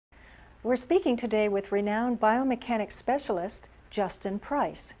We're speaking today with renowned biomechanics specialist, Justin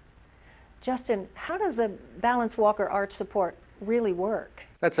Price. Justin, how does the balance walker arch support really work?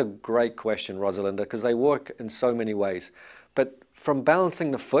 That's a great question, Rosalinda, because they work in so many ways. But from balancing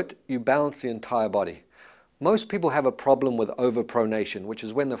the foot, you balance the entire body. Most people have a problem with overpronation, which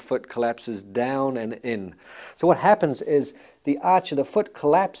is when the foot collapses down and in. So what happens is the arch of the foot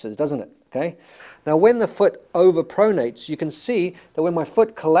collapses, doesn't it? Okay? Now when the foot overpronates, you can see that when my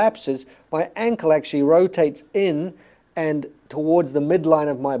foot collapses, my ankle actually rotates in and towards the midline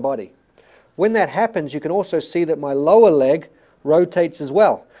of my body. When that happens, you can also see that my lower leg rotates as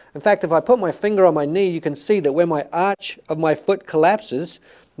well. In fact, if I put my finger on my knee, you can see that when my arch of my foot collapses,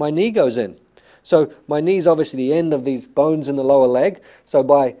 my knee goes in. So my knee is obviously the end of these bones in the lower leg. So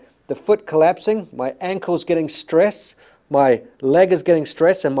by the foot collapsing, my ankle's getting stressed, my leg is getting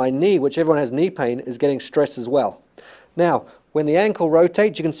stressed, and my knee, which everyone has knee pain, is getting stressed as well. Now, when the ankle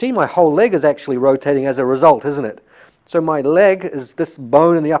rotates, you can see my whole leg is actually rotating as a result, isn't it? So my leg is, this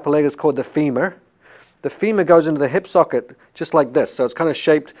bone in the upper leg is called the femur. The femur goes into the hip socket just like this. So it's kind of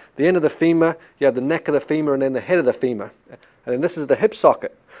shaped, the end of the femur, you have the neck of the femur and then the head of the femur. And then this is the hip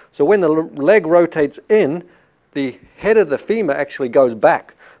socket. So when the leg rotates in, the head of the femur actually goes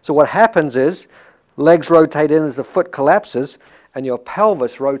back. So what happens is, legs rotate in as the foot collapses and your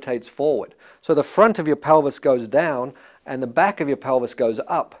pelvis rotates forward. So the front of your pelvis goes down and the back of your pelvis goes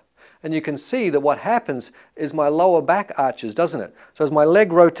up. And you can see that what happens is my lower back arches, doesn't it? So as my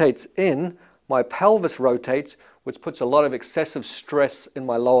leg rotates in, my pelvis rotates, which puts a lot of excessive stress in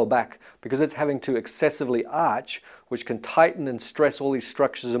my lower back because it's having to excessively arch, which can tighten and stress all these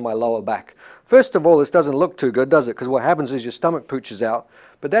structures in my lower back. First of all, this doesn't look too good, does it? Because what happens is your stomach pooches out.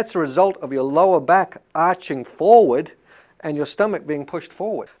 But that's a result of your lower back arching forward and your stomach being pushed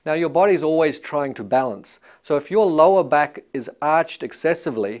forward. Now your body's always trying to balance. So if your lower back is arched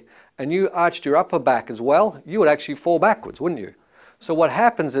excessively and you arched your upper back as well, you would actually fall backwards, wouldn't you? So what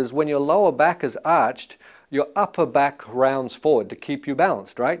happens is when your lower back is arched, your upper back rounds forward to keep you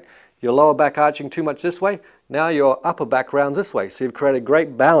balanced, right? Your lower back arching too much this way, now your upper back rounds this way. So you've created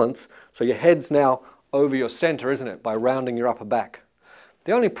great balance, so your head's now over your center, isn't it, by rounding your upper back.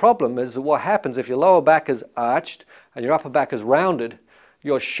 The only problem is that what happens if your lower back is arched and your upper back is rounded,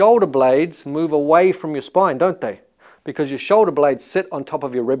 your shoulder blades move away from your spine, don't they? Because your shoulder blades sit on top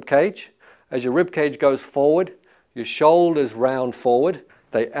of your rib cage. As your rib cage goes forward, your shoulders round forward,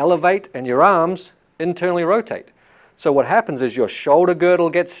 they elevate, and your arms internally rotate. So what happens is your shoulder girdle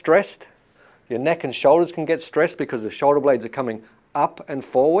gets stressed, your neck and shoulders can get stressed because the shoulder blades are coming up and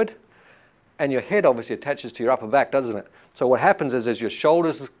forward, and your head obviously attaches to your upper back, doesn't it? So what happens is as your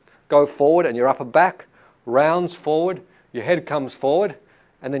shoulders go forward and your upper back rounds forward, your head comes forward,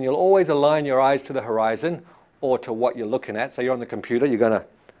 and then you'll always align your eyes to the horizon or to what you're looking at. So you're on the computer, you're going to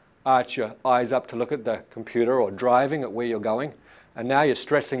arch your eyes up to look at the computer or driving at where you're going, and now you're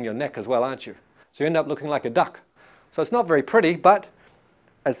stressing your neck as well, aren't you? So you end up looking like a duck. So it's not very pretty, but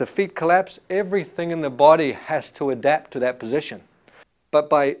as the feet collapse, everything in the body has to adapt to that position. But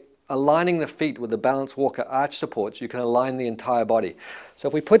by aligning the feet with the balance walker arch supports, you can align the entire body. So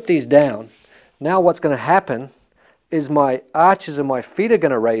if we put these down, now what's going to happen is my arches of my feet are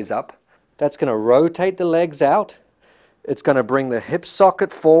going to raise up. That's going to rotate the legs out. It's going to bring the hip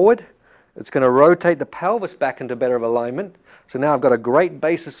socket forward. It's going to rotate the pelvis back into better alignment. So now I've got a great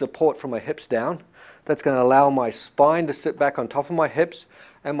base of support from my hips down. That's going to allow my spine to sit back on top of my hips.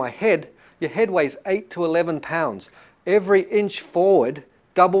 And my head, your head weighs 8 to 11 pounds. Every inch forward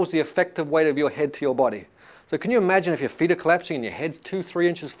doubles the effective weight of your head to your body. So can you imagine if your feet are collapsing and your head's 2-3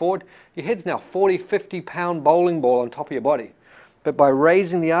 inches forward? Your head's now 40-50 pound bowling ball on top of your body. But by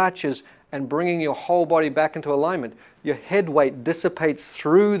raising the arches and bringing your whole body back into alignment, your head weight dissipates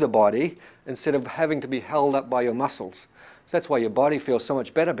through the body instead of having to be held up by your muscles. So that's why your body feels so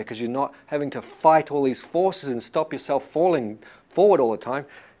much better, because you're not having to fight all these forces and stop yourself falling forward all the time.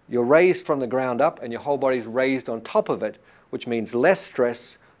 You're raised from the ground up and your whole body's raised on top of it, which means less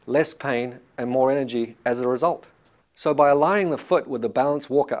stress, less pain, and more energy as a result. So by aligning the foot with the balance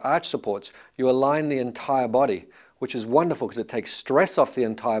walker arch supports, you align the entire body, which is wonderful because it takes stress off the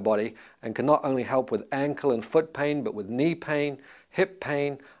entire body and can not only help with ankle and foot pain, but with knee pain, hip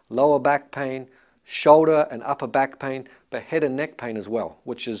pain, lower back pain, shoulder and upper back pain, but head and neck pain as well,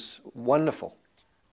 which is wonderful.